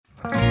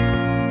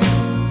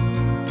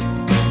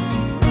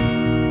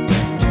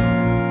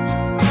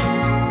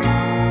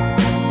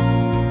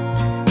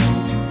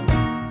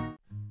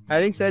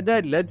having said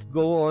that, let's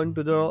go on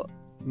to the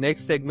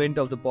next segment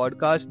of the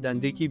podcast,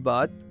 Dande Ki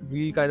Baat.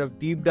 We'll kind of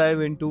deep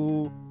dive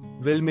into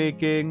will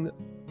making,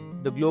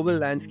 the global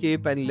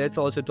landscape, and let's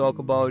also talk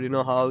about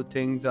how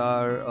things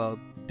are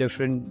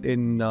different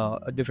in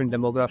different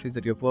demographics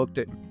that you've worked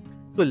in.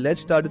 So let's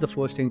start with the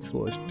first things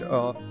first.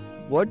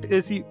 What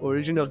is the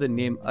origin of the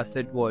name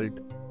Asset Vault?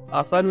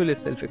 Assan will is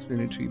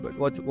self-explanatory, but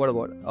what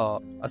about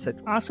Asset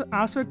Vault?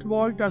 Asset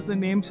Vault, as the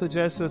name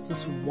suggests, is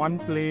this one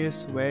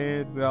place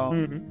where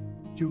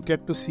you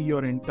get to see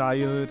your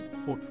entire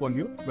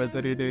portfolio, whether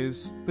it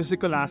is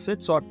physical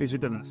assets or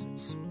digital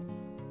assets.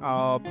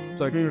 So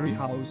it could be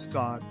house,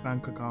 car,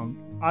 bank account.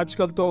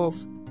 Aajkal to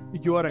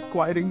you are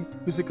acquiring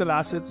physical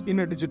assets in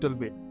a digital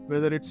way,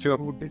 whether it's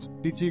through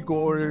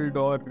DigiGold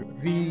or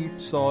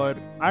REITs or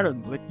I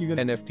don't know, like even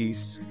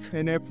NFTs,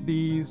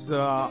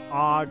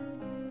 art.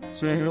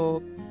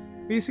 So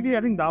basically,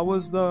 I think that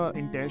was the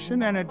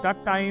intention, and at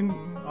that time,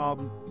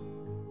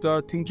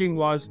 the thinking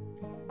was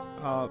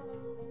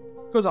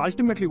because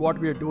ultimately what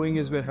we are doing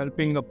is we're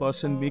helping a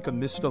person make a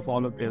list of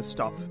all of their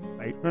stuff,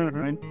 right?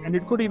 And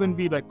it could even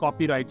be like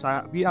copyrights.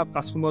 We have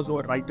customers who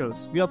are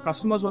writers. We have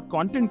customers who are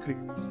content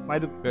creators, by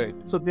the way.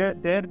 So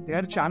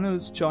their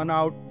channels churn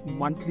out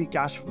monthly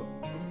cash flow.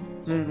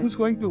 So who's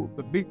going to?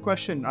 The big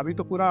question. Abhi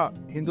to pura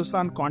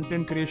Hindustan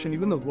content creation,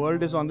 even the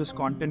world is on this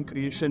content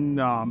creation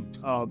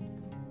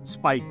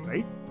spike,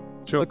 right?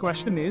 Sure. The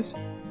question is,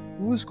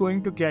 who's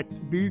going to get?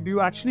 Do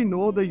you actually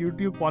know the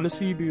YouTube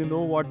policy? Do you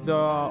know what the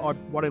or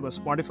whatever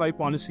Spotify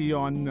policy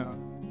on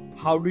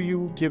how do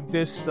you give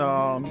this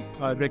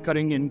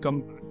recurring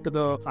income to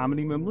the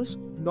family members?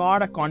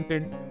 Not a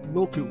content,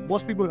 no clue.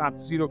 Most people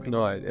have zero clue.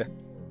 No idea.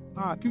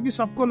 क्योंकि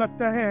सबको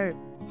लगता है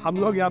हम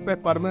लोग यहाँ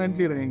पे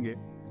permanently रहेंगे.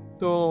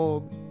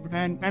 So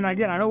and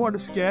again, I don't want to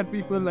scare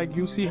people. Like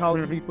you see how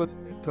people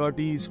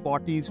 30s,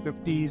 40s,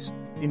 50s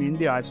in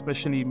India,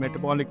 especially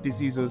metabolic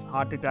diseases,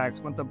 heart attacks.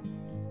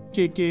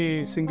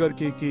 KK, singer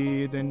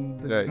KK, then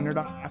the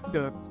Kannada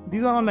actor.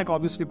 These are all like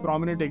obviously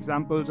prominent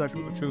examples that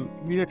should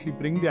immediately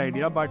bring the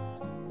idea. But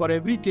for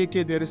every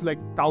KK, there is like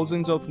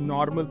thousands of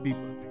normal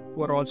people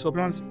who are also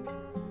dancing.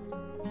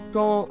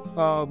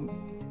 So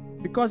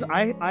because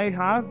I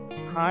have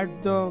had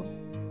the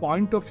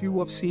point of view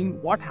of seeing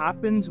what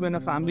happens when a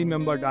family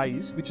member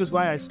dies, which is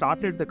why I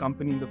started the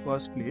company in the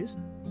first place.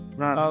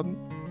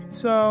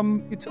 It's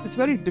a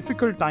very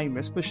difficult time,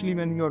 especially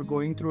when you're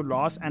going through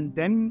loss and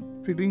then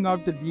figuring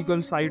out the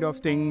legal side of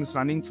things,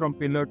 running from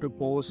pillar to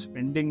post,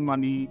 spending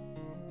money.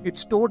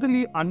 It's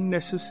totally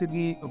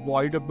unnecessary,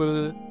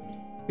 avoidable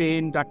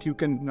pain that you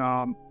can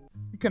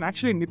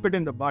actually nip it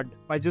in the bud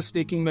by just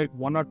taking like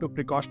 1 or 2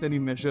 precautionary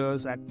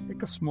measures at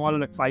like a small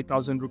like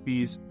 5,000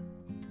 rupees.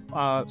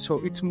 So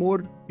it's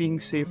more being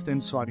safe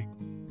than sorry.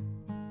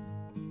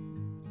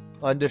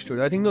 Understood.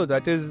 I think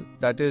that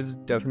is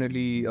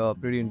definitely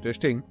pretty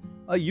interesting.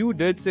 You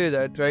did say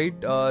that, right?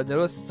 There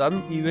was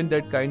some event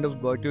that kind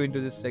of got you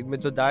into this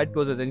segment. So that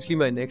was essentially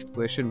my next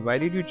question. Why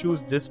did you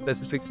choose this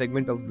specific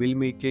segment of will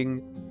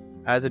making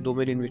as a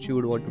domain in which you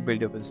would want to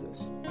build your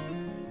business?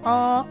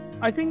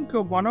 I think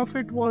one of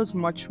it was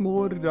much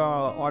more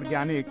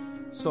organic.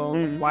 So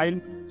while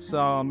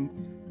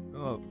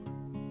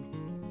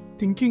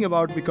thinking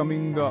about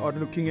becoming or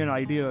looking at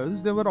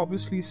ideas, there were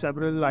obviously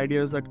several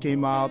ideas that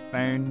came up,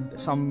 and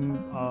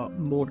some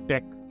more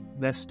tech,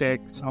 less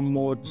tech, some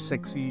more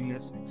sexy,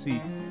 less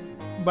sexy.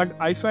 But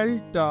I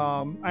felt,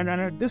 and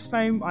at this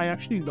time, I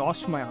actually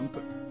lost my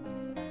uncle,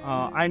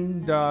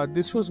 and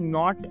this was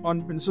not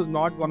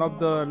one of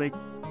the like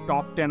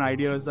top 10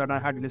 ideas that I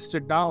had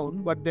listed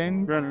down. But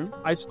then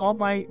I saw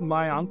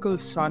my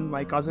uncle's son,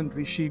 my cousin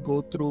Rishi,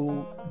 go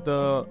through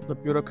the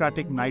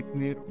bureaucratic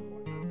nightmare.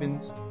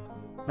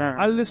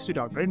 I'll list it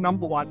out, right?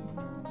 Number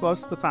 1,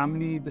 first,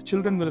 the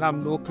children will have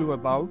no clue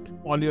about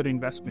all your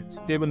investments.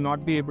 They will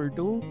not be able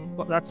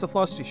to. That's the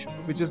first issue,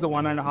 which is the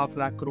 1.5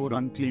 lakh crore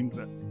unclaimed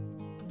wealth.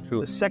 Sure.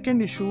 The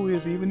second issue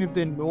is even if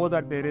they know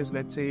that there is,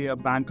 let's say, a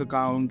bank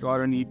account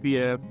or an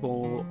EPF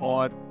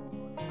or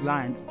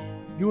land,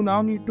 you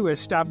now need to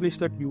establish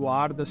that you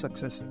are the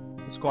successor.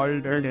 It's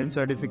called a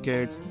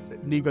certificate,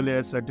 legal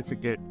heir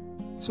certificate.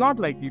 It's not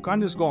like you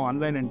can't just go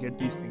online and get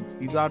these things.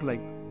 These are like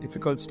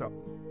difficult stuff.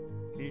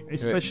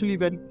 Especially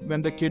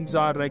when the kids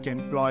are like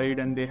employed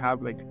and they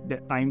have like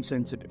time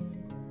sensitive.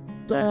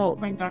 So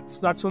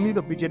that's only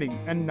the beginning.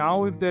 And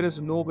now if there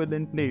is no will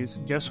in place,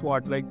 guess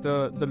what? Like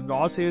the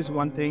law says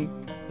one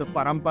thing, the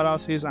parampara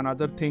says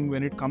another thing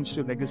when it comes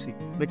to legacy.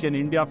 Like in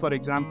India, for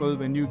example,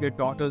 when you get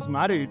daughters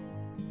married,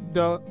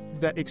 the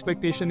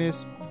expectation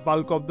is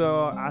bulk of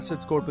the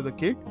assets go to the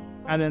kid,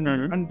 and then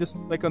and this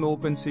like an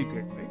open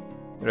secret, right?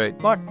 Right.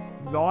 But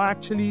law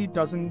actually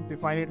doesn't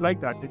define it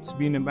like that. It's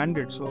been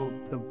amended. So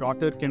the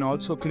daughter can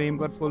also claim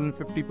her full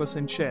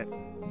 50% share.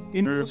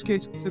 In most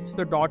cases, it's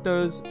the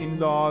daughter's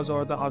in-laws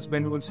or the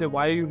husband who will say,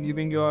 why are you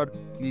leaving your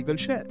legal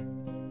share?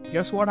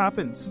 Guess what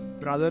happens?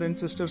 Brother and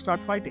sister start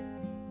fighting.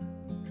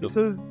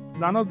 Sure.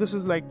 None of this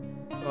is like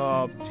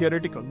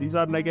theoretical. These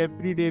are like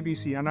every day we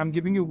see. And I'm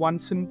giving you one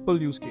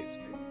simple use case.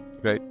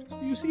 Right.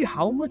 So you see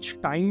how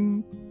much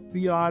time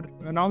we are,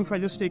 now if I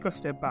just take a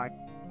step back,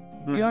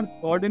 we are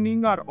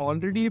burdening our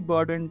already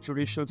burdened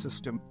judicial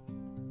system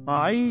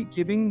by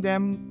giving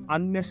them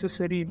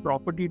unnecessary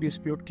property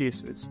dispute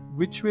cases,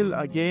 which will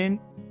again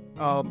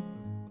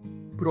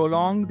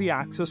prolong the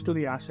access to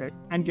the asset.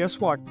 And guess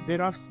what?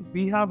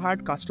 We have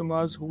had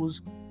customers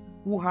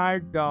who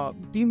had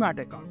demat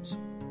accounts.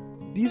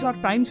 These are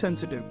time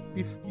sensitive.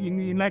 If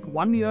in like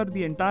 1 year,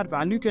 the entire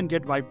value can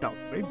get wiped out,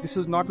 right? This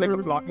is not like a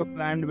plot of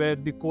land where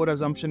the core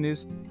assumption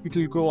is it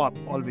will go up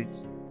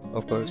always.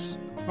 Of course.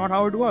 It's not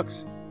how it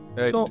works.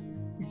 Right. So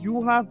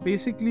you have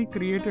basically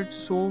created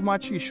so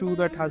much issue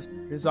that has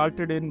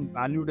resulted in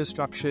value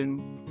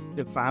destruction.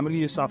 The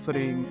family is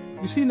suffering.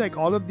 You see, like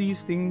all of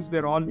these things,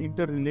 they're all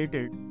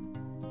interrelated.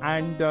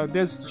 And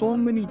there's so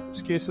many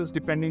use cases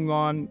depending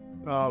on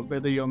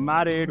whether you're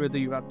married, whether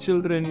you have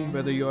children,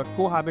 whether you're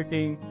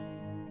cohabiting.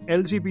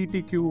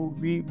 LGBTQ,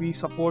 we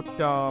support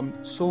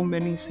so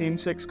many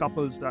same-sex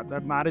couples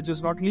that marriage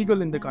is not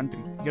legal in the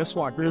country. Guess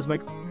what? There's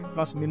like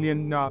plus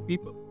million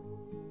people.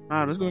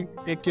 Who's going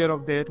to take care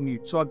of their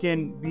needs. So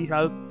again, we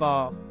help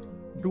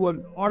do a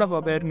lot of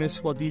awareness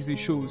for these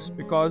issues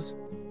because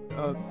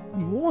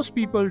most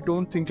people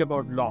don't think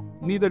about law.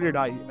 Neither did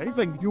I, right?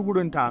 Like you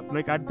wouldn't have.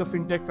 Like at the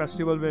FinTech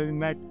festival where we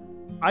met,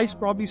 I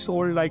probably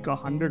sold like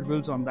 100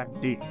 wills on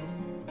that day.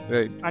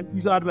 Right. And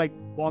these are like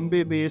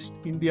Bombay-based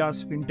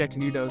India's FinTech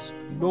leaders.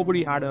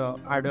 Nobody had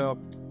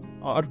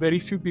or very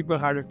few people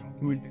had a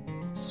document.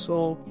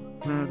 So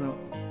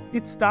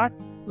it's that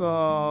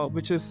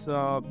which is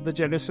the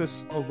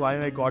genesis of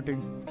why I got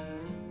in.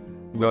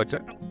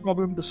 Gotcha.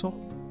 Problem to solve.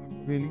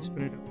 Really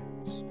spread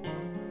awareness.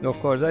 Of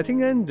course, I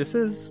think, and this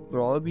is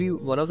probably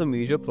one of the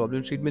major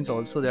problem statements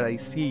also that I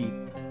see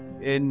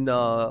in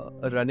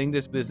running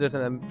this business,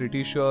 and I'm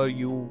pretty sure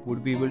you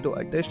would be able to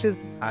attest,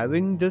 is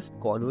having this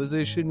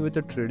conversation with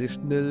a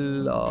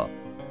traditional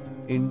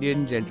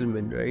Indian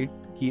gentleman, right?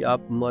 Ki aap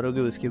maroge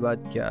uske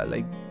baad kya?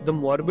 Like the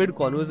morbid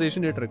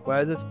conversation, it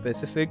requires a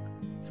specific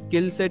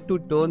skill set to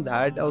turn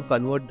that or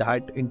convert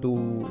that into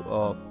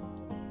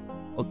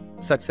a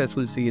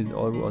successful sale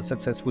or a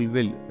successful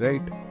will,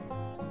 right?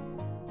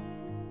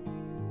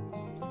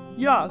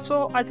 Yeah,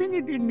 so I think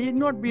it need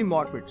not be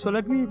morbid. So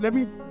let me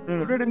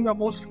put it in the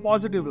most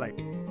positive light.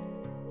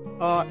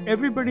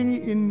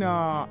 Everybody in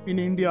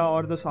India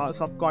or the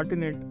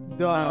subcontinent,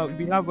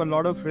 we have a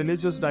lot of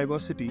religious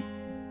diversity,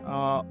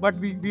 but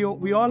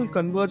we all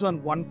converge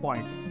on one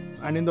point.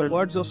 And in the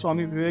words of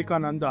Swami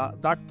Vivekananda,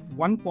 that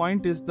one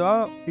point is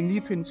the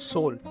belief in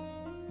soul.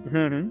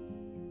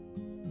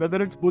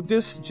 Whether it's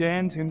Buddhists,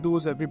 Jains,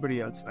 Hindus, everybody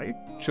else, right?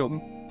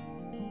 Sure.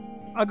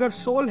 अगर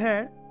soul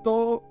है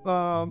तो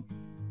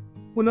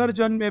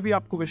पुनर्जन्म में भी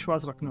आपको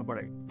विश्वास रखना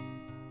पड़ेगा.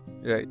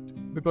 Right.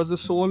 Because the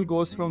soul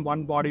goes from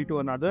one body to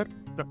another.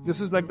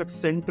 This is like the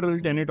central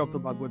tenet of the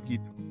Bhagavad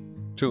Gita.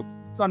 True.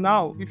 So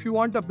now, if you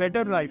want a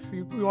better life,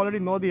 you already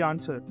know the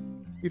answer.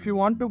 If you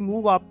want to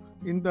move up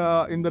in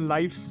the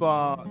life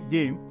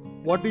game,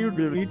 what do you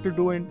need to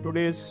do in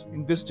this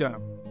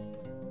janam?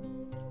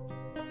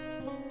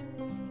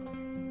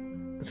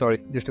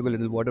 Sorry, just took a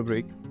little water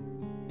break.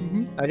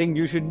 I think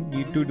you should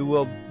need to do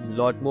a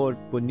lot more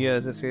punya,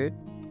 as I say.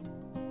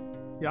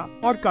 Yeah,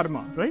 or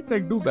karma, right?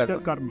 Like do better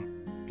karma.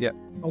 Yeah.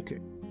 Okay.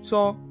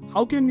 So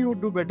how can you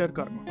do better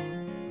karma?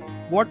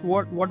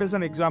 What is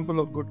an example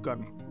of good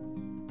karma?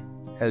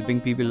 Helping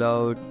people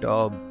out.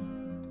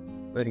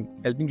 I think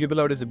helping people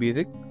out is the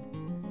basic.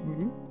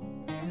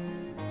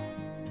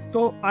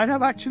 So I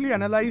have actually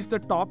analyzed the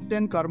top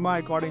 10 karma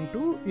according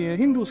to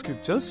Hindu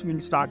scriptures. We'll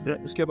start there.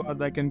 Uske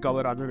baad I can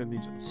cover other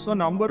religions. So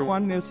number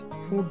 1 is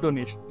food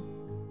donation.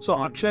 So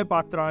Akshay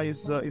Patra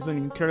is an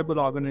incredible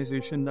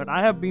organization that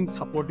I have been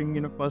supporting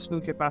in a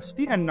personal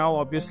capacity, and now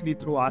obviously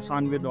through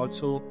Asanvid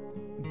also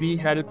we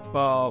help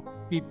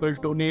people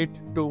donate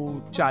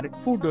to charity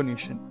food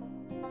donation.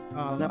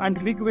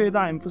 And Rig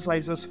Veda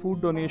emphasizes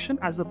food donation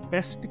as the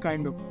best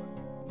kind of.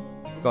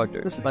 Got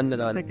it.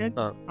 Annadan. Second,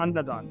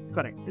 Annadan.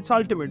 Correct. It's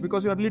ultimate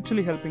because you are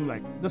literally helping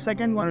life. The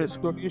second one is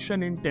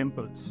donation in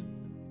temples.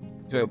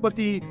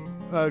 Tirupati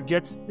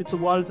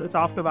it's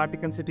after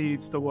Vatican City,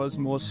 it's the world's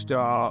most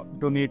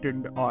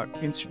donated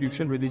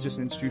religious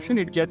institution.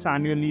 It gets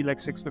annually like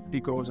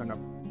 650 crores and up.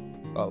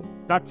 Wow.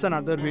 That's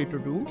another way to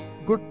do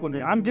good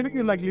punya. I'm giving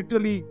you like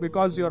literally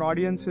because your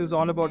audience is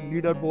all about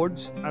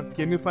leaderboards. I've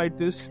gamified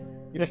this.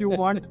 If you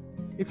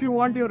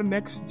want your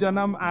next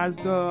janam as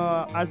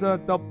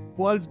the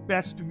world's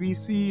best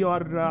VC or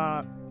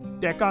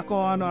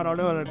Decacon or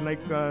whatever,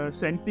 like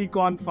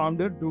Centicon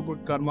founder, do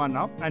good karma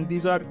now. And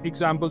these are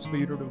examples for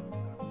you to do.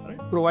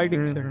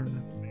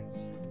 Providing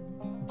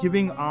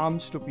giving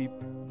alms to people,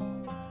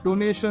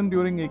 donation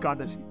during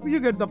Ekadashi. You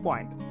get the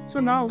point. So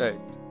now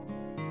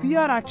we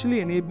are actually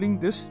enabling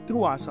this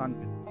through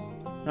Asanvid.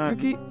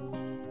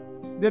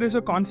 There is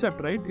a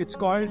concept, right? It's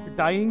called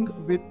dying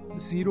with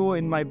zero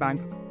in my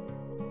bank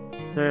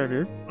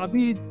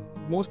account.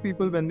 Most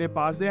people when they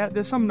pass,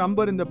 there's some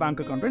number in the bank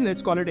account, right?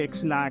 Let's call it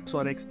X lakhs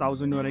or X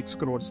thousand or X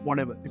crores,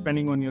 whatever,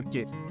 depending on your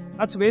case.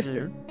 That's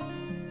wasted.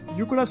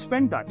 You could have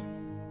spent that.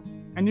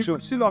 and you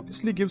could still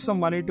obviously give some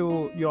money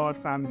to your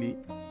family.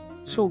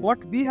 So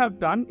what we have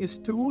done is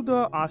through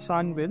the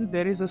Asan Will,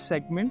 there is a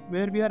segment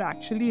where we are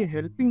actually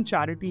helping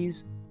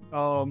charities,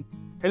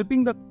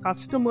 helping the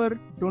customer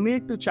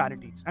donate to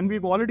charities. And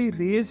we've already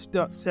raised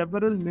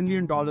several $1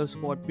 million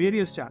for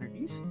various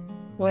charities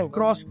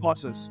across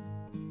causes.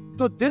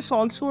 So this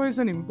also is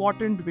an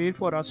important way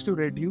for us to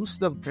reduce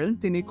the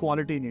wealth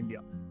inequality in India.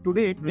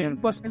 Today,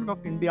 10%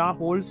 of India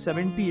holds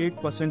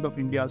 78% of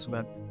India's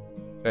wealth.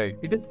 Right.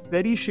 It is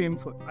very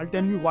shameful. I'll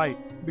tell you why.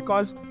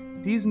 Because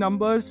these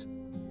numbers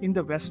in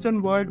the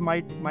Western world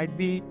might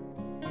be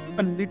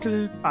a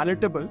little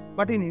palatable,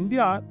 but in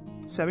India,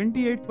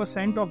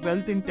 78% of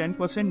wealth in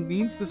 10%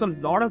 means there's a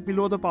lot of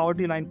below the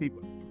poverty line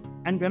people.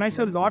 And when I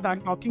say a lot,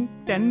 I'm talking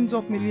tens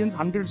of millions,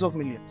 hundreds of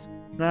millions.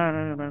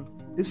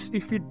 This,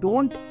 if we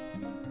don't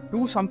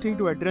do something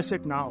to address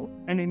it now,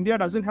 and India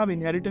doesn't have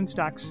inheritance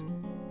tax,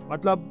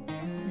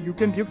 you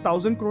can give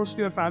 1,000 crores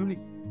to your family.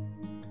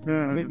 I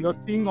mean, you're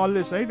seeing all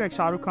this, right? Like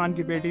Shah Rukh Khan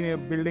ki beti ne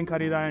building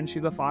kharida and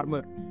she's a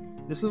farmer.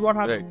 This is what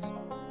happens.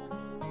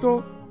 Right.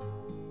 So,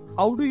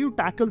 how do you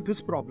tackle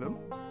this problem?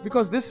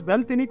 Because this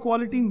wealth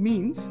inequality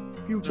means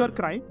future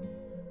crime,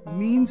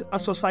 means a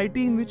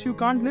society in which you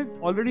can't live.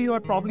 Already you are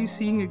probably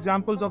seeing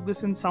examples of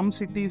this in some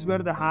cities where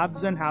the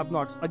haves and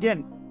have-nots.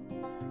 Again,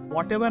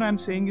 whatever I'm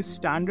saying is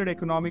standard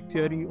economic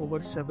theory over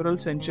several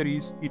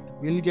centuries. It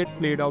will get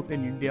played out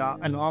in India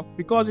and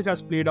because it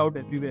has played out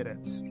everywhere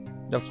else.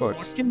 Of course.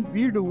 What can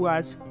we do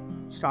as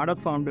startup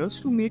founders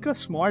to make a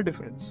small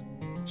difference?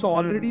 So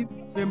already,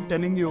 as I'm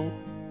telling you,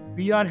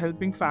 we are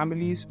helping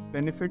families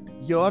benefit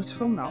years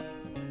from now.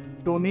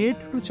 Donate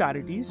to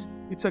charities.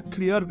 It's a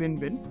clear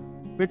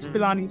win-win. BITS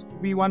Pilani,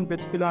 we won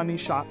BITS Pilani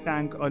Shark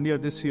Tank earlier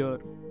this year.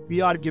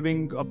 We are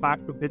giving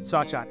back to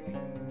BITSA charity.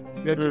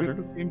 We are giving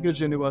to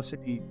Cambridge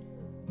University.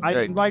 I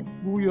invite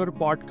you your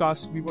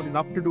podcast. We would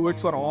love to do it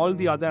for all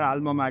the other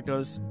alma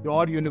maters,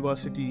 your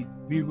university.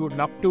 We would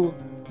love to,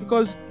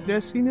 because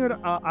they're senior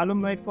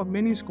alumni for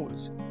many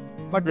schools,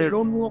 but they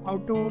don't know how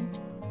to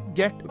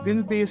get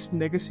will-based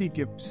legacy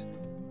gifts.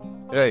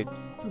 Right.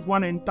 There's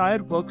one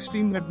entire work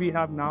stream that we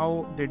have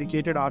now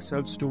dedicated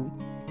ourselves to.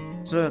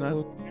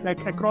 So,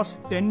 like across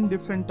 10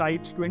 different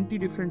types, 20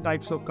 different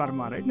types of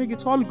karma, right? Like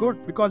it's all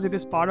good because it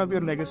is part of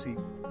your legacy.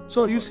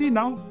 So you see,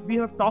 now we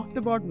have talked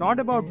about, not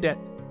about death.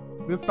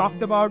 We've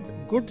talked about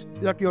good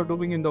that you're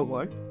doing in the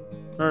world,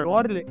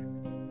 your legacy,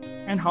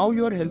 and how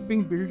you're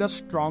helping build a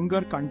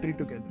stronger country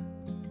together.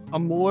 A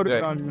more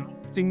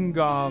lasting,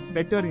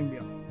 better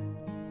India.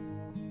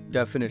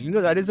 Definitely.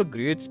 That is a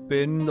great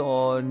spin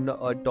on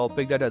a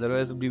topic that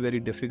otherwise would be very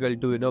difficult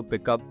to,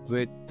 pick up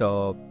with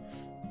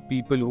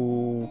people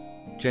who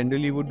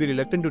generally would be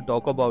reluctant to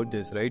talk about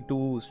this, right?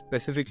 To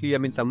specifically,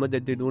 someone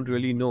that they don't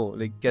really know,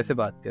 like, kaise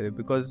baat kare?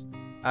 Because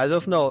as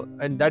of now,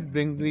 and that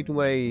brings me to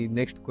my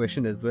next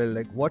question as well,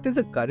 like, what is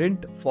the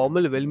current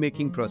formal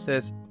will-making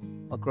process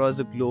across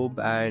the globe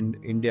and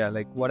India?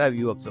 Like, what have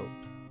you observed?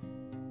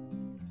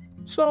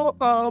 So,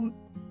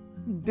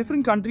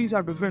 different countries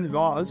have different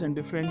laws and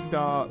different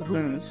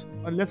rules.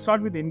 Let's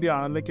start with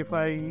India. Like if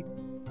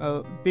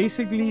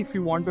basically if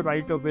you want to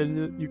write a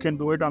will, you can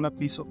do it on a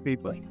piece of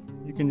paper.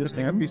 You can just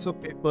take a piece of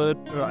paper.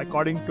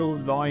 According to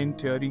law in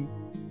theory,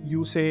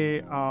 you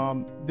say,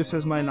 this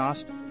is my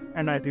last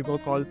and I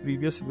revoke all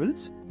previous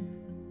wills.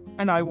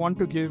 And I want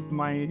to give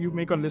you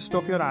make a list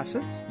of your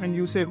assets and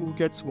you say who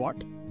gets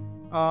what.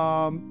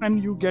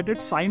 And you get it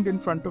signed in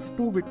front of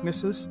two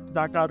witnesses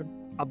that are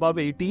above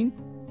 18.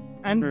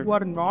 And who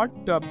are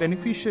not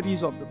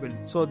beneficiaries of the will.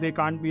 So they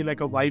can't be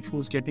like a wife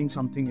who's getting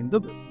something in the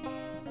will.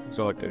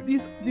 Sorted.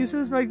 This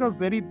is like a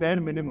very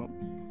bare minimum.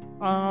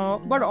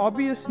 But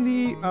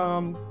obviously,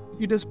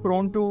 it is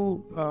prone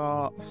to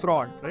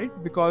fraud, right?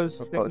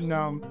 Because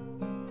then,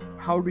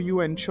 how do you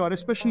ensure,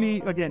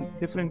 especially, again,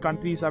 different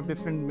countries have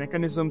different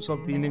mechanisms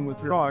of dealing with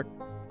fraud.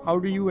 How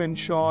do you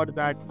ensure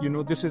that,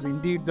 this is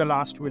indeed the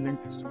last will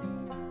and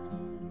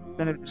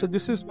testament? So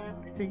this is,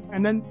 I think,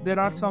 and then there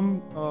are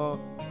some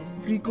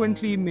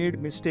frequently made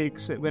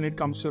mistakes when it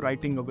comes to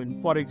writing a will.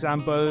 For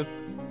example,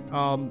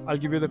 I'll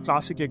give you the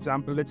classic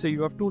example. Let's say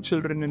you have two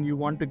children and you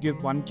want to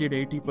give one kid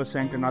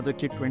 80%, another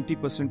kid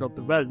 20% of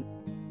the wealth.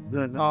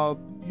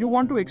 You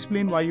want to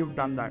explain why you've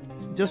done that,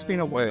 just in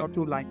a one or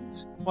two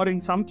lines. Or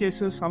in some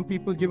cases, some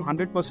people give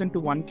 100% to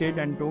one kid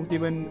and don't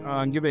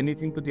even give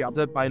anything to the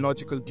other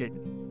biological kid.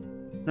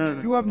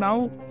 You have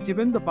now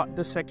given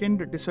the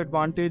second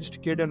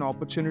disadvantaged kid an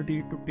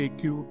opportunity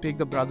to take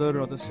the brother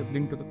or the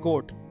sibling to the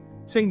court,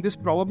 saying this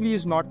probably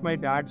is not my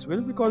dad's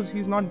will because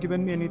he's not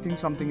given me anything,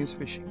 something is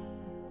fishy.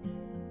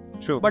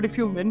 Sure. But if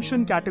you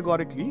mention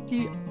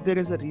categorically there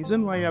is a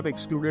reason why I have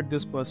excluded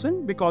this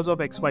person because of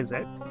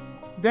XYZ,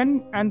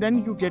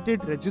 then you get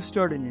it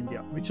registered in India,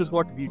 which is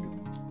what we do.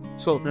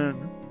 So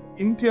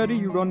in theory,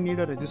 you don't need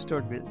a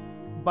registered will,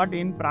 but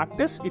in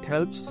practice, it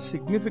helps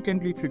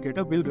significantly if you get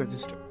a will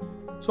registered.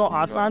 So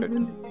Asan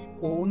Will is the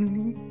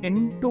only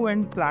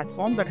end-to-end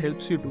platform that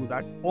helps you do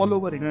that all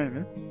over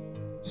India.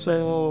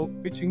 So,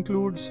 which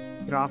includes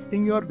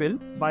drafting your will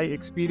by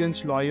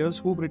experienced lawyers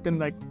who've written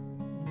like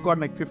got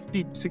like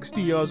 50,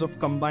 60 years of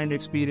combined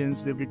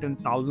experience. They've written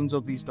thousands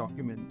of these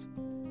documents.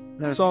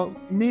 So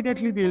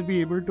immediately they'll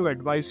be able to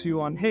advise you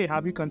on, hey,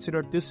 have you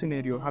considered this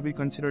scenario? Have you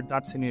considered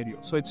that scenario?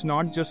 So it's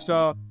not just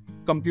a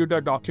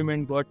computer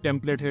document, Word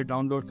template here,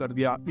 download kar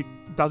diya. It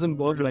doesn't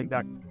work like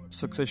that,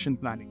 succession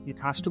planning. It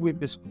has to be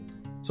bespoke.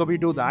 So we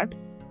do that.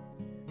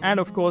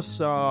 And of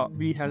course,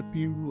 we help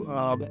you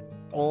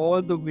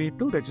all the way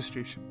to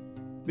registration,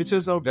 which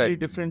is a very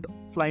different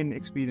offline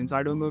experience.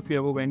 I don't know if you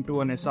ever went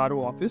to an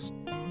SRO office.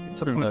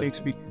 It's a fun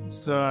experience.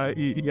 So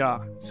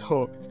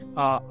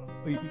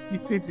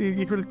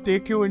it will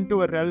take you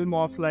into a realm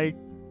of like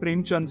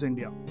Premchand's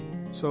India.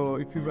 So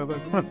if you've ever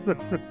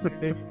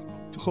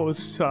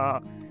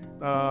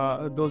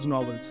those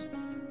novels.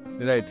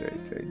 Right.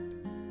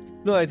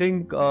 No, I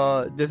think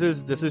this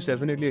is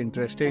definitely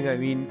interesting. I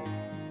mean,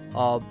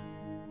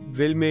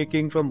 will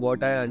making, from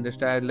what I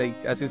understand,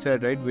 like as you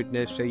said, right,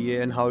 witness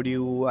chahiye, and how do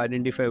you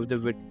identify with the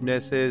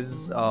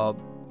witnesses?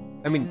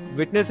 I mean,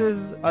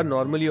 witnesses are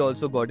normally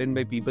also gotten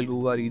by people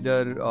who are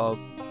either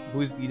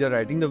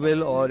writing the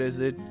will, or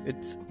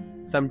it's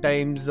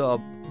sometimes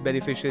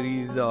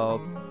beneficiaries,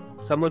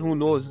 someone who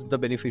knows the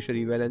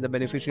beneficiary well, and the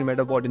beneficiary might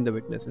have brought in the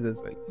witnesses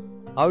as well.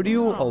 How do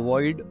you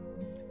avoid,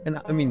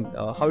 and I mean,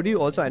 how do you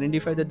also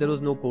identify that there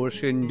was no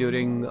coercion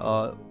during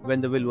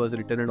when the will was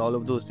written and all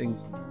of those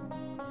things?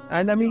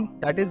 And I mean,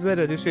 that is where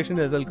registration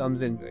as well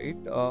comes in, right?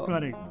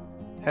 Correct.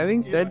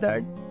 Having said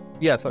that,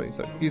 sorry,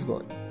 please go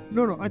on.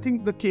 No, I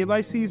think the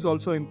KYC is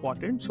also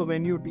important. So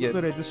when you do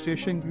the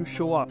registration, you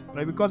show up,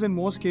 right? Because in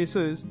most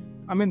cases,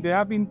 I mean, there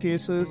have been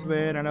cases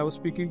where, and I was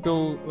speaking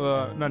to,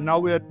 now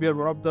we are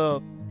one of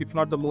the, if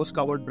not the most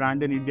covered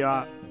brand in India.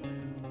 I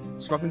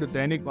was talking to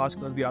Dainik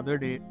Bhaskar the other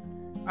day,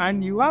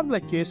 and you have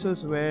like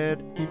cases where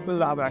people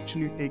have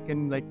actually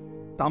taken like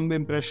thumb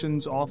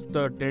impressions of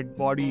the dead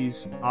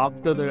bodies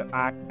after the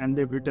act, and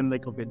they've written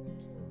like a will.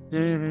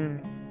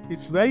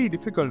 It's very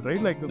difficult,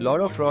 right? Like a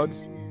lot of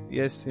frauds.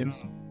 Yes.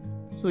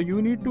 So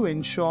you need to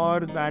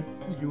ensure that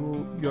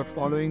you're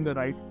following the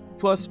right.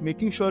 First,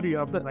 making sure you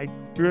have the right.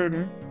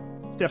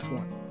 Step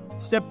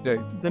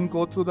one. Then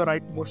go through the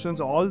right motions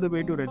all the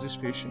way to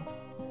registration.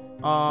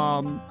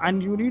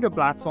 And you need a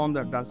platform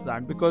that does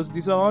that, because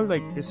these are all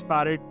like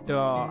disparate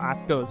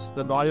actors.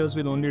 The lawyers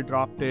will only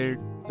draft it.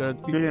 The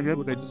people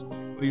who register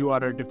you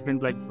are a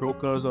different like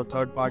brokers or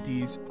third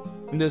parties,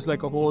 and there's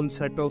like a whole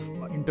set of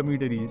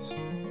intermediaries.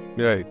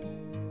 Right.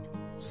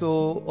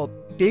 So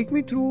take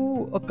me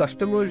through a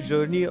customer's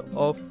journey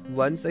of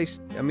once I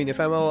mean, if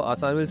I'm a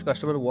Asan Wills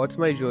customer, what's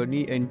my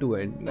journey end to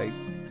end? Like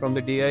from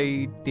the day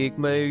I take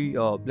my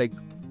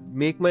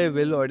make my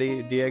will, or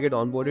the day I get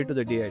onboarded to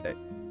the day I die.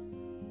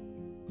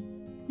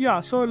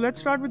 Yeah. So let's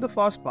start with the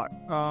first part.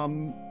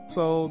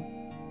 So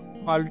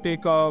I'll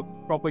take a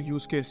proper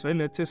use case, right?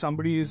 Let's say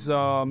somebody is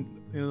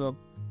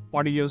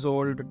 40 years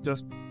old,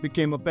 just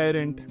became a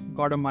parent,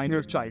 got a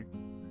minor child.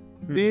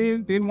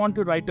 They want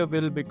to write a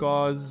will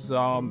because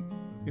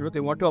they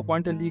want to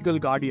appoint a legal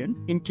guardian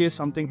in case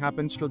something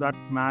happens to that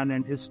man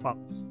and his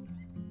spouse.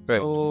 Right.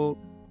 So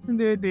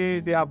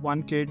they have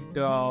one kid,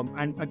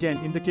 and again,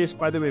 in the case,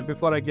 by the way,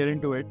 before I get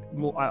into it,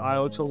 I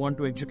also want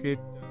to educate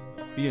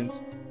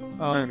audience.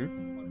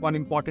 One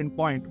important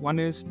point. One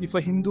is, if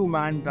a Hindu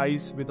man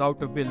dies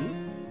without a will,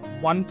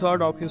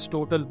 1/3 of his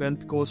total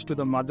wealth goes to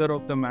the mother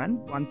of the man,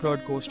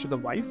 1/3 goes to the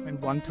wife, and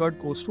 1/3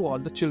 goes to all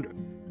the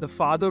children. The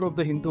father of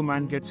the Hindu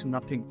man gets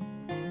nothing.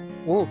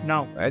 Oh,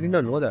 now I did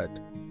not know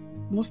that.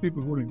 Most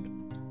people wouldn't.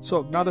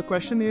 So now the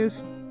question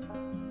is,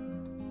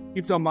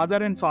 if the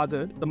mother and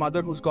father, the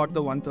mother who's got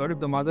the 1/3, if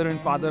the mother and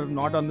father are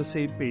not on the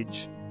same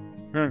page,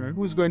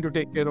 who's going to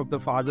take care of the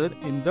father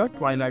in the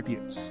twilight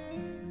years?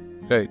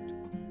 Right.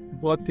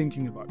 Worth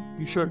thinking about.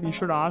 You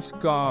should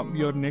ask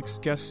your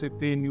next guests if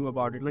they knew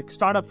about it, like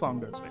startup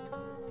founders.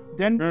 Right?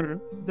 Then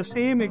the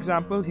same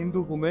example,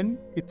 Hindu woman,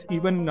 it's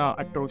even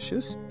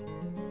atrocious.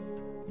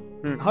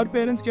 Her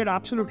parents get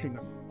absolutely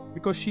nothing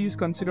because she is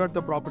considered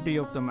the property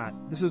of the man.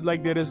 This is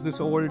like there is this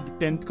old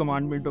 10th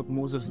commandment of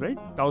Moses, right?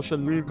 Thou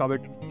shalt not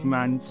covet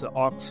man's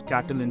ox,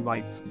 cattle and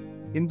wife.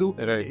 Hindu,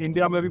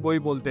 India में भी वही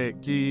बोलते हैं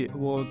कि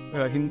वो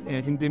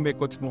हिंदी में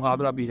कुछ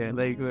मुहावरा भी है,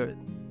 like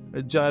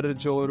jar,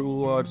 joru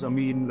or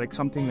zameen, like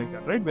something like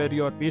that, right? Where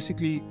you are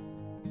basically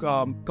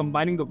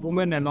combining the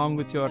woman along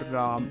with your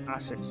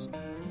assets.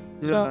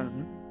 So,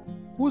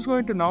 who's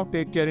going to now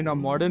take care in a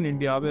modern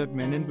India where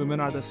men and women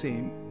are the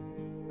same,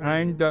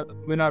 and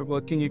women are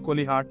working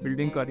equally hard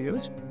building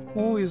careers?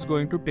 Who is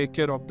going to take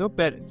care of the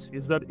parents?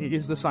 Is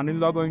the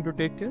son-in-law going to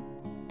take care?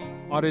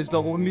 Or is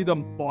only the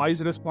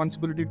boy's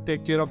responsibility to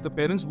take care of the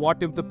parents?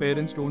 What if the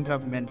parents don't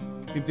have men?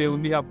 If they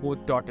only have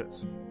both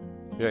daughters?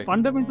 Right.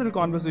 Fundamental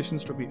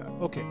conversations to be had.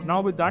 Okay,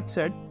 now with that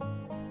said,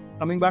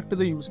 coming back to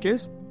the use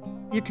case,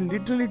 it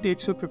literally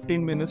takes you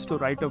 15 minutes to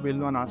write a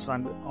will on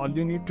Asan. All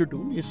you need to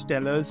do is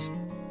tell us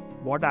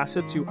what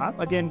assets you have.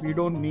 Again, we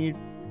don't need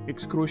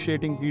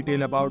excruciating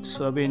detail about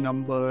survey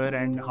number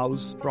and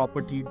house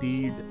property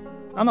deed.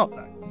 None of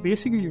that.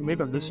 Basically, you make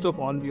a list of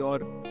all your,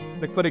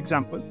 like for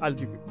example, I'll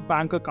give you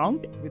bank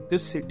account with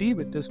this city,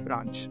 with this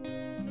branch.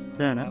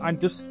 and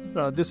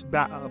this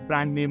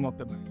brand name of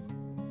the bank.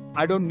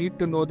 I don't need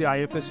to know the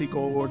IFSC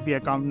code, the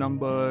account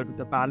number,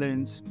 the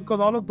balance, because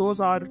all of those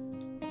are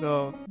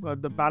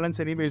the balance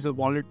anyway is a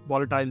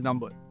volatile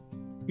number.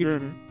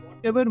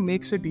 Whatever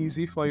makes it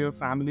easy for your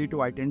family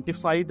to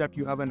identify that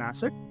you have an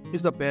asset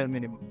is the bare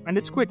minimum, and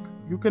it's quick.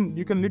 You can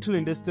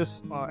literally list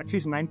this at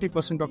least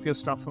 90% of your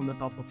stuff from the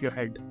top of your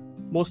head.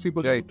 Most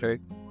people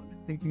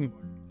thinking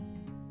about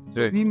it.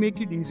 So we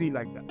make it easy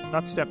like that.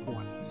 That's step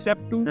one. Step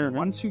two,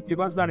 once you give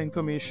us that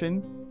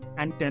information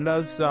and tell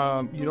us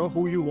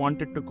who you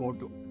want it to go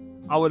to,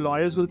 our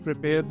lawyers will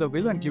prepare the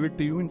will and give it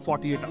to you in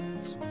 48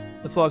 hours.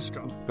 The first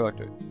draft. Got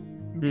it.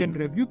 You can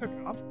review the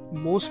draft.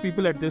 Most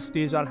people at this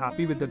stage are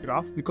happy with the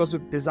draft because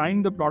we've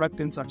designed the product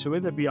in such a way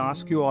that we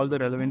ask you all the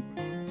relevant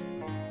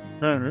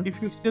questions.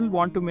 If you still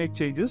want to make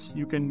changes,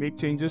 you can make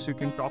changes. You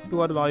can talk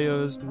to our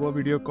lawyers, do a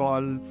video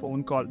call,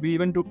 phone call. We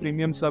even do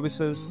premium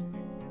services,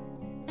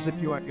 visit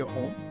you at your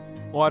home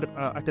or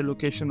at a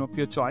location of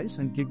your choice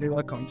and give you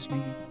a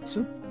counseling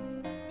answer.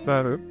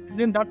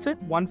 Then that's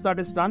it. Once that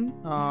is done,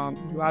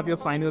 you have your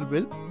final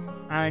will.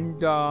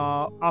 And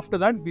after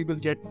that, we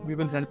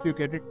will help you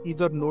get it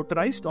either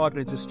notarized or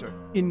registered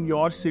in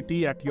your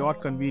city at your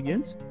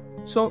convenience.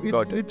 So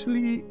it's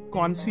literally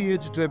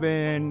concierge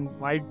driven,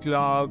 white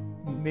glove,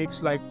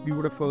 makes life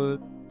beautiful,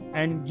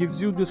 and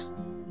gives you this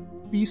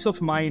peace of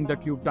mind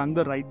that you've done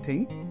the right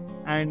thing.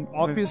 And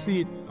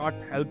obviously, it will not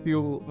help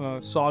you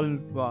solve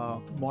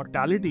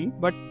mortality,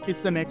 but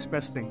it's the next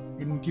best thing.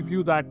 It will give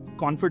you that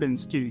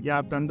confidence. Yeah,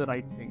 I've done the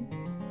right thing.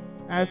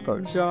 As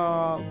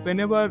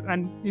whenever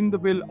and in the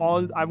will,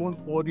 I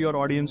won't bore your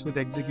audience with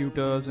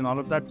executors and all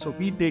of that. So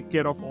we take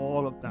care of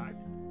all of that.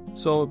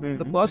 So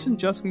the person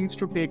just needs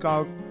to take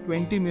out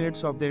 20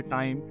 minutes of their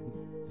time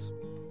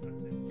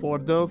for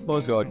the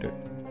first the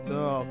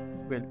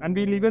will, and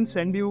we'll even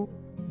send you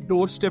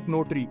doorstep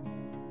notary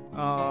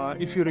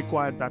if you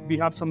require that. We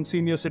have some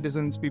senior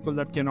citizens, people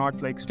that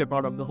cannot step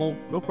out of the home.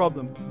 No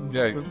problem.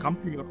 We'll come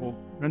to your home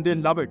and they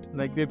love it.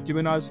 They've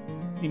given us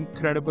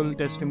incredible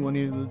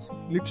testimonials.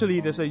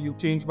 Literally, they say, "You've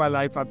changed my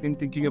life. I've been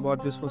thinking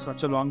about this for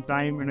such a long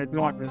time, and it's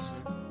not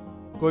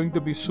going to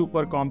be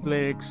super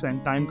complex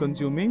and time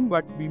consuming,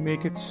 but we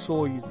make it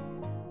so easy."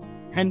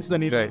 Hence the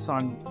name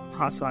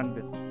Hassan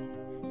will.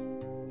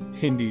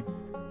 Indeed.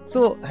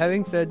 So,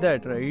 having said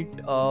that, right,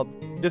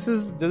 this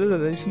is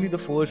essentially the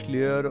first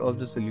layer of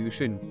the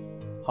solution.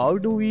 How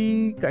do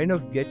we kind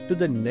of get to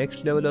the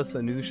next level of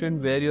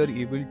solution where you're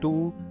able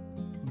to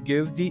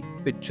give the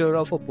picture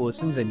of a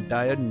person's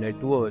entire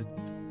net worth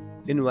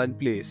in one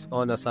place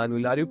on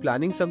Hassan? Are you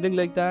planning something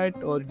like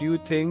that, or do you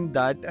think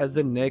that as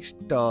the next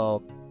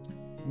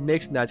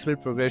natural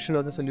progression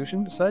of the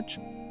solution such?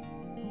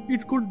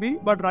 It could be,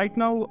 but right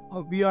now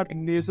we are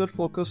laser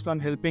focused on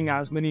helping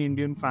as many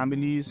Indian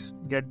families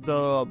get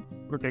the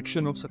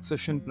protection of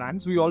succession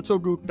plans. We also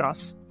do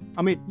trusts.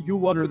 I mean, you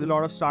work with a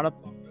lot of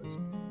startup founders.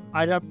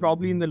 I have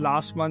probably in the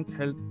last month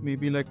helped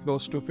maybe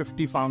close to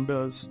 50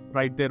 founders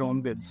write their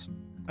own wills.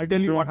 I'll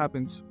tell you what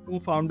happens.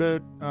 Most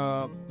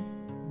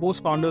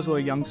founders who are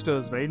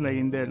youngsters, right?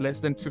 They're less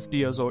than 50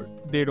 years old.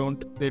 They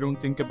don't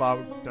think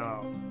about.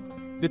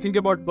 They think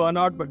about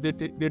burnout, but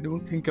they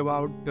don't think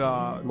about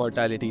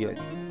mortality yet.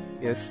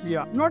 Yes.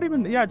 Yeah. Not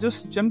even. Yeah.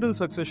 Just general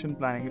succession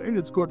planning, right?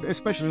 It's good,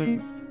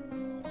 especially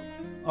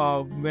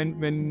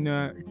when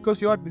because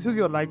this is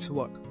your life's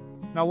work.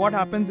 Now, what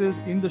happens is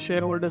in the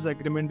shareholders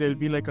agreement, there'll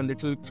be a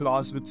little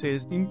clause which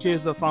says, in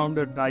case the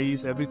founder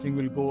dies, everything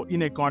will go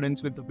in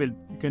accordance with the will.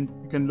 You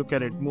can look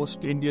at it.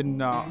 Most Indian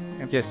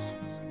yes.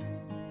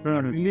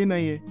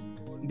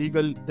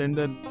 Legal, then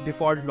the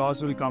default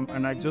laws will come.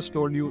 And I just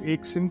told you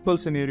a simple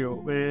scenario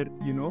where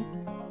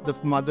the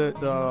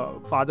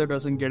father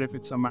doesn't get if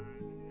it's a man.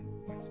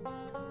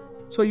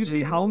 So you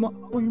see how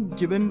you've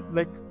given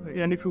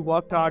and if you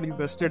worked hard, you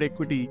vested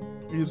equity.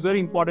 It is very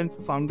important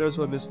for founders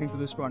who are listening to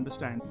this to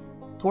understand.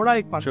 थोड़ा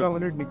एक 15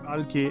 minute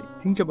निकाल के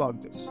think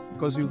about this,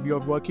 because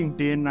you're working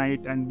day and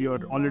night and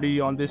you're already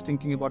always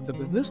thinking about the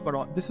business,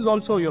 but this is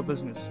also your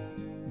business.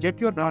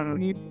 Get your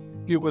company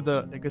with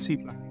a legacy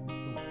plan.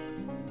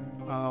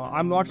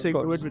 I'm not saying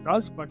do it with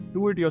us, but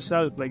do it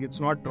yourself. It's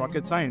not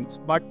rocket science,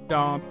 but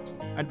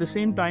at the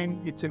same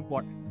time, it's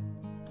important.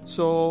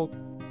 So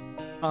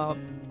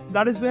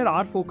that is where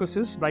our focus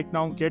is right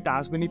now. Get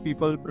as many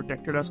people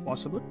protected as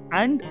possible.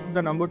 And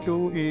the number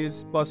two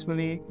is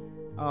personally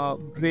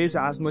raise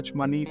as much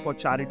money for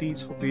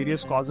charities for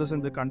various causes in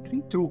the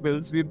country through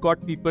wills. We've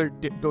got people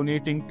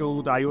donating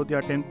to the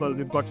Ayodhya temple.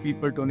 We've got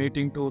people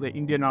donating to the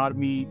Indian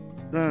Army.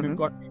 We've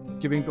got people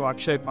giving to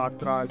Akshay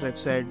Patra, as I've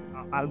said,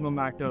 alma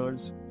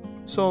maters.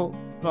 So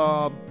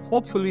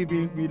hopefully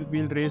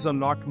we'll raise a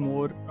lot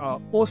more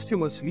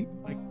posthumously,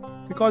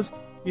 because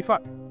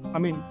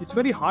it's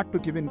very hard to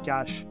give in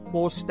cash.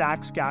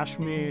 Post-tax cash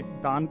mein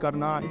daan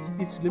karna,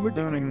 it's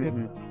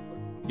limited.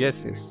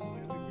 Yes.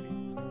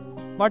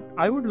 But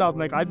I would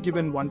love, I've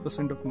given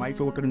 1% of my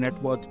total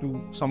net worth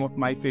to some of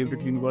my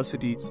favorite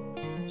universities.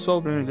 So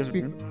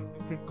people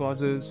have different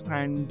causes,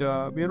 and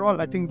we're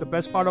all, I think the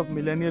best part of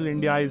millennial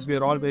India is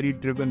we're all very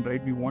driven,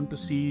 right? We want to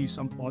see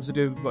some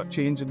positive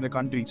change in the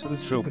country. So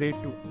this is great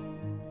too.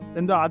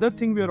 Then the other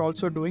thing we're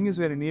also doing is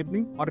we're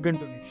enabling organ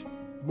donation.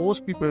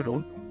 Most people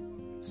don't.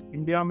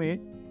 India may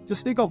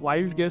just take a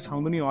wild guess how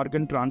many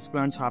organ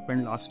transplants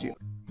happened last year.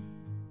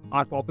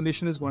 Our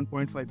population is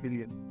 1.5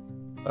 billion.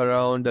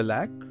 Around a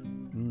lakh?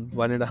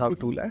 1.5,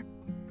 2 lakh?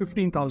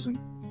 15,000.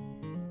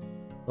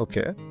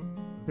 Okay.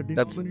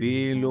 That's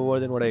way lower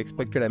than what I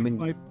expected. I mean,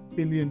 5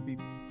 billion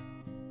people.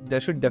 There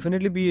should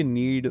definitely be a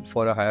need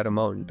for a higher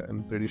amount,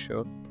 I'm pretty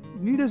sure.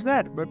 Need is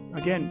there, but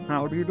again,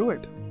 how do you do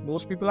it?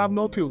 Most people have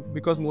no clue,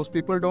 because most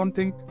people don't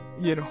think,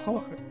 you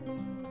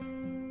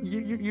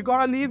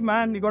gotta leave,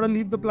 man. You gotta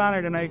leave the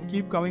planet, and I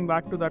keep coming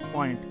back to that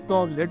point.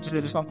 So let's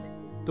do something.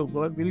 तो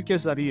will के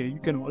जरिए you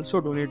can also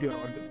donate your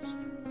organs.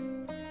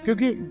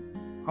 क्योंकि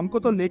हमको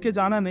तो लेके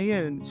जाना नहीं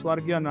है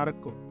स्वर्ग या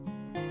नरक को,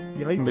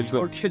 यही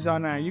छोड़ के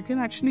जाना है. You can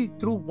actually,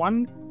 through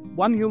one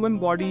human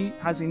body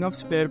has enough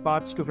spare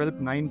parts to help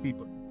 9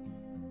 people.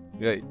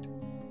 Right.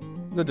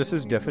 No, this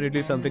is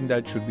definitely something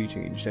that should be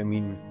changed. I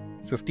mean,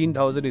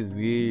 15,000 is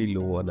way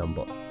lower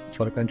number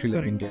for a country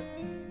like India.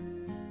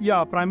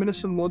 Yeah, Prime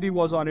Minister Modi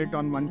was on it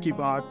on Mann Ki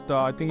Baat,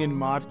 I think in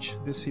March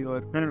this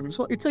year.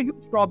 So it's a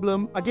huge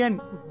problem. Again,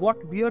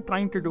 what we are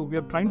trying to do, we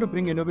are trying to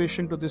bring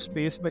innovation to this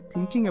space by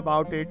thinking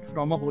about it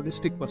from a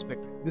holistic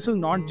perspective. This is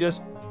not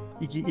just,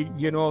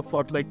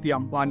 for like the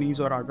Ambanis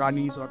or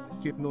Adanis or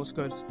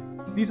Kirloskars.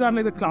 These are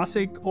like the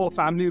classic,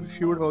 family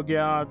feud ho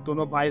gaya,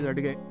 dono bhai lad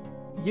gaye.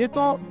 Ye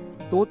to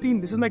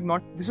this is like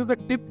not, this is the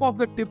tip of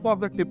the tip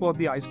of the tip of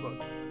the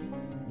iceberg.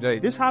 Right.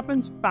 This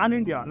happens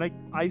pan-India. Like,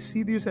 I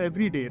see this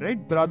every day,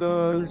 right?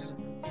 Brothers,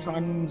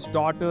 sons,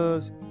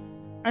 daughters.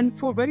 And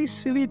for very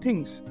silly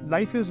things.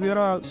 Life is, we're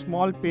a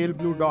small pale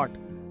blue dot.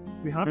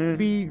 We have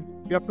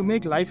to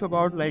make life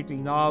about like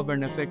love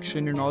and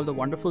affection and all the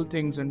wonderful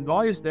things. And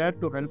law is there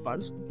to help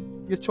us.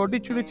 Ye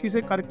choti-choti cheeze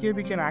karke,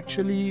 we can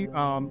actually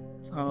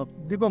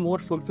live a more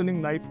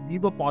fulfilling life,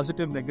 leave a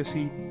positive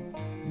legacy,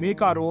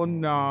 make our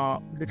own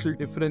little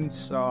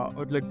difference,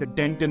 or like the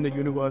dent in the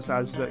universe,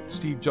 as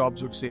Steve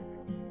Jobs would say.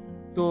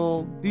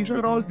 So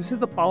this is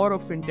the power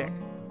of fintech.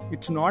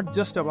 It's not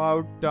just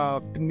about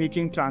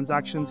making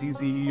transactions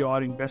easy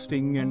or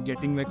investing and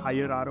getting like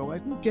higher ROI.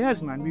 Who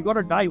cares, man? We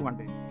gotta die one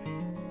day.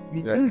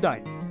 We will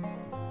die.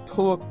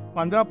 So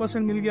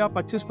 15% मिल गया,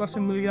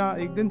 25% मिल गया,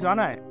 एक दिन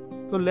जाना है.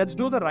 So let's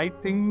do the right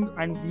thing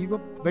and leave a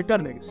better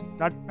legacy.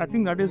 I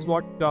think that is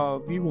what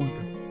we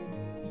wanted.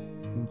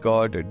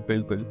 Got it,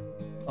 bilkul.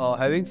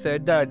 Having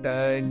said that,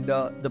 and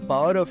the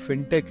power of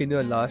fintech in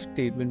your last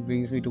statement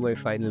brings me to my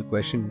final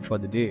question for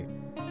the day.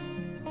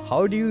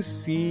 How do you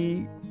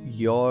see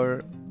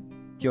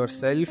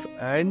yourself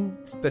and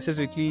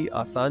specifically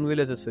Asanville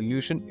as a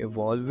solution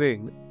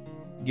evolving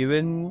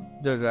given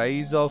the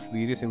rise of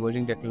various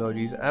emerging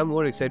technologies? I'm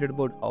more excited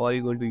about how are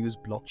you going to use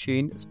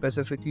blockchain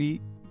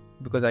specifically,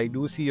 because I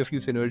do see a few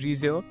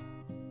synergies here.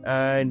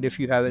 And if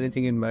you have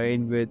anything in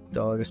mind with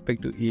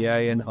respect to AI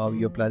and how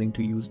you're planning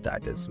to use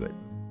that as well.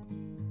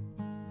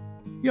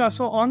 Yeah,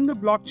 so on the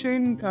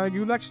blockchain,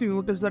 you'll actually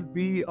notice that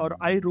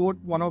I wrote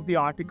one of the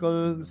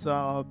articles,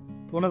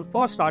 one of the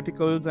first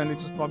articles, and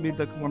it's probably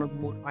one of the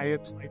more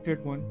highest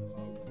cited ones,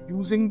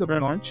 using the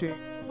blockchain.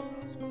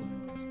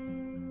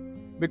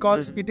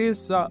 Because it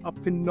is a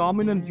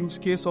phenomenal use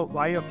case of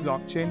why a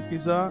blockchain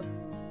is a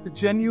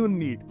genuine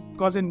need.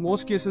 Because in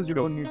most cases, you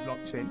don't need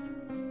blockchain.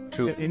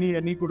 True.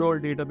 Any good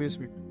old database.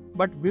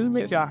 But will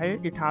mein kya hai?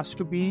 It has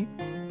to be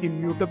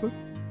immutable.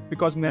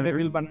 Because I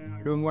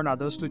don't want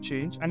others to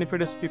change. And if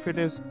it is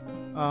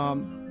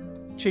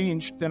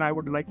changed, then I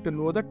would like to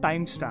know the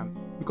timestamp.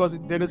 Because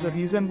there is a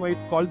reason why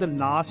it's called the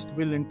last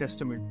will and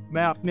testament.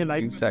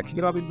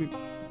 Exactly.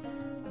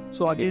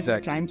 So again,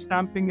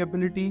 timestamping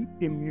ability,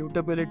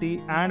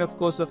 immutability, and of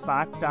course the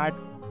fact that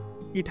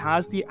it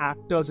has the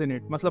actors in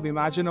it.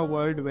 Imagine a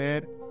world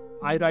where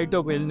I write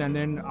a will, and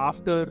then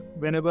after,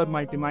 whenever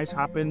my demise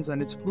happens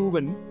and it's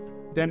proven,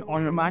 then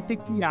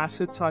automatically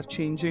assets are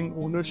changing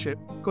ownership.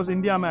 Because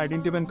India, I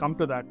didn't even come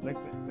to that. Like,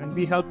 and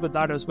we help with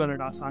that as well at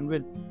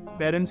Asanville.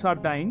 Parents are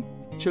dying,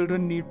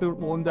 children need to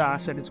own the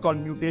asset. It's called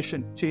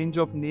mutation, change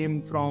of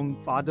name from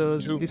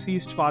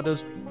deceased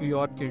fathers to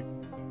your kid.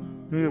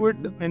 Do it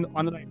in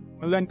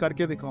online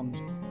karke dikhao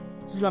mujhe.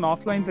 This is an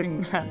offline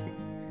thing. I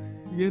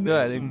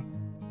think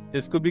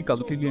this could be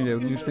completely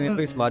revolutionary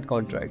for smart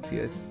contracts,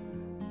 yes.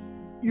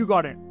 You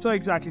got it. So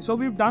exactly. So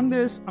we've done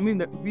this. I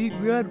mean, we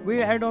are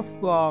way ahead of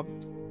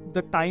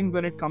the time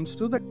when it comes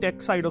to the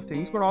tech side of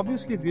things. But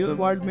obviously, real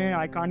world mein,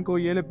 I can't go,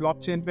 ye le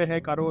blockchain pe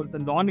hai karo. The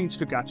law needs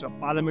to catch up.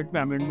 Parliament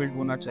mein amendment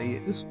hona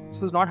chahiye. This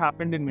has not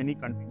happened in many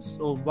countries.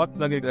 So waqt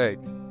lagega. Right.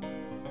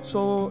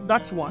 So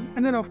that's one.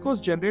 And then of course,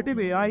 generative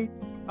AI.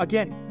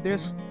 Again,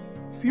 there's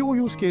few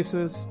use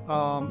cases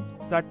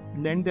that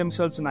lend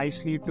themselves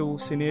nicely to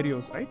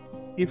scenarios, right?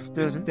 If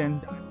this, then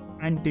that,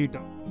 and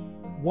data.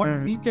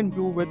 What we can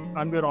do with,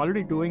 and we're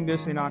already doing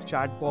this in our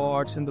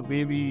chatbots and the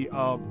way we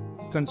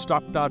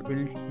construct our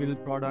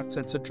build products,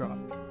 etc.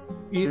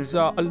 is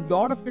a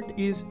lot of it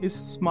is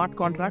smart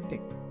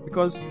contracting,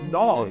 because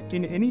law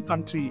in any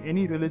country,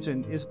 any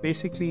religion, is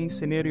basically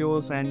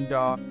scenarios and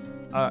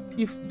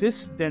if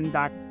this then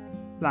that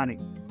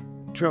planning.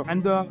 True.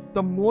 And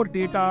the more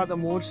data, the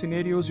more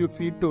scenarios you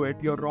feed to it,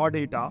 your raw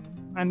data,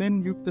 and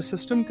then the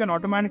system can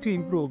automatically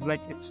improve.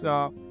 Like it's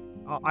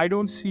I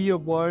don't see a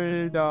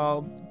world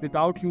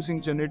without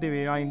using generative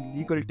AI in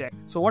legal tech.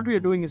 So what we are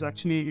doing is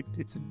actually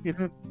it's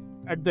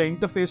at the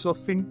interface of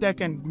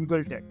fintech and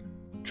legal tech.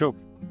 True.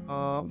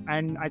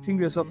 And I think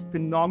there's a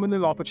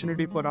phenomenal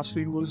opportunity for us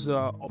to use,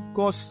 of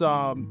course,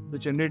 the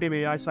generative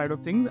AI side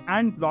of things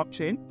and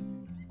blockchain.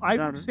 I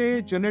would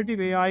say generative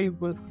AI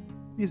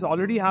is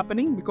already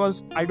happening,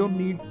 because I don't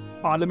need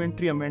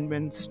parliamentary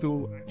amendments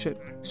to actually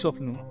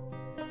law.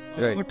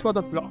 Right. But for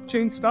the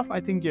blockchain stuff, I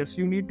think yes,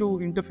 you need to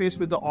interface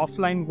with the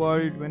offline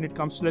world when it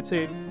comes to, let's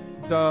say,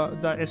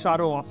 the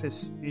SRO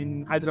office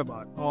in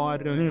Hyderabad, or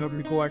you have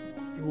to go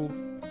to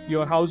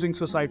your housing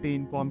society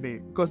in Bombay,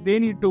 because they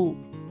need to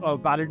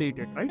validate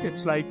it, right?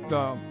 It's like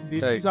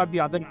these are the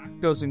other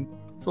actors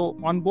so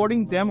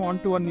onboarding them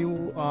onto a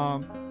new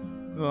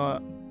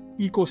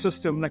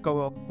ecosystem like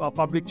a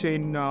public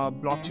chain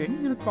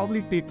blockchain will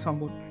probably take some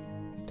more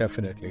time.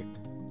 Definitely.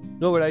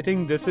 No, but I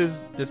think this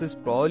is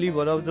probably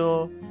one of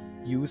the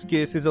use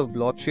cases of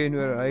blockchain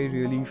where I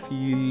really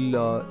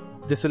feel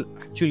this will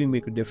actually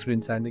make a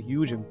difference and a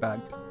huge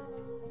impact.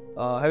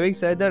 Having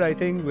said that, I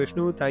think,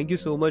 Vishnu, thank you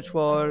so much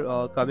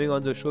for coming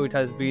on the show. It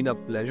has been a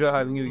pleasure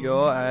having you here,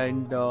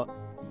 and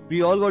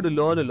we all got to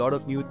learn a lot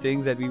of new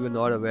things that we were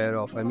not aware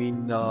of. I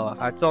mean,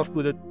 hats off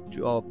to the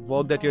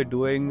work that you're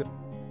doing,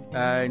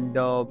 and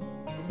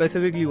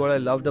specifically what I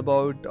loved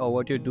about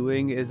what you're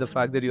doing is the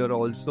fact that you're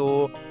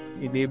also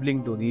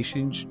enabling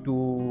donations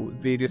to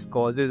various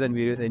causes and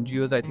various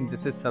NGOs. I think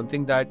this is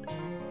something that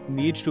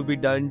needs to be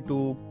done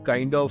to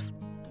kind of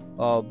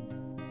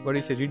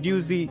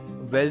reduce the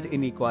wealth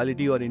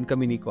inequality or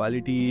income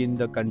inequality in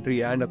the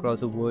country and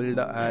across the world,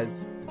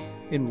 as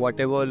in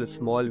whatever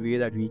small way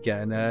that we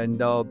can.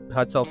 And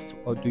hats off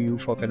to you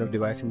for kind of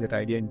devising that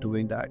idea and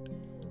doing that.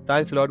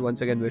 Thanks a lot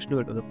once again, Vishnu.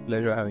 It was a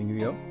pleasure having you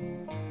here.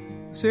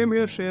 Same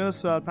here,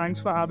 Shreyas. Thanks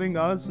for having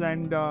us.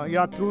 And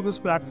through this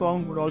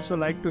platform, would also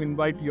like to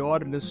invite your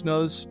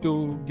listeners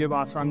to give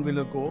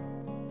Asanville a go.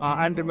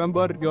 And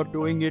remember, you're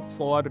doing it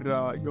for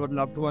your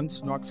loved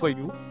ones, not for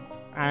you.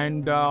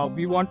 And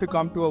we want to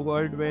come to a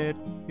world where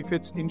if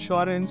it's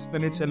insurance,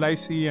 then it's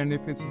LIC, and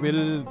if it's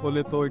will,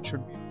 Boleto, it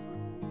should be.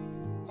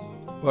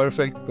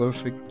 Perfect.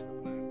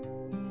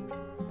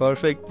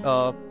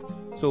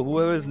 So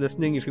whoever is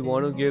listening, if you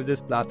want to give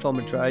this platform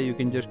a try, you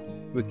can just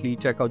quickly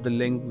check out the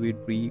link. We'd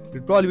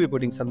probably be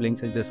putting some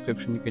links in the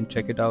description. You can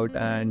check it out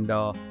and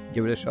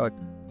give it a shot.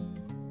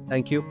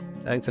 Thank you.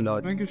 Thanks a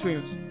lot. Thank you,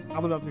 Shreyas.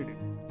 Have a lovely day.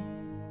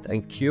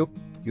 Thank you.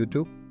 You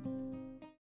too.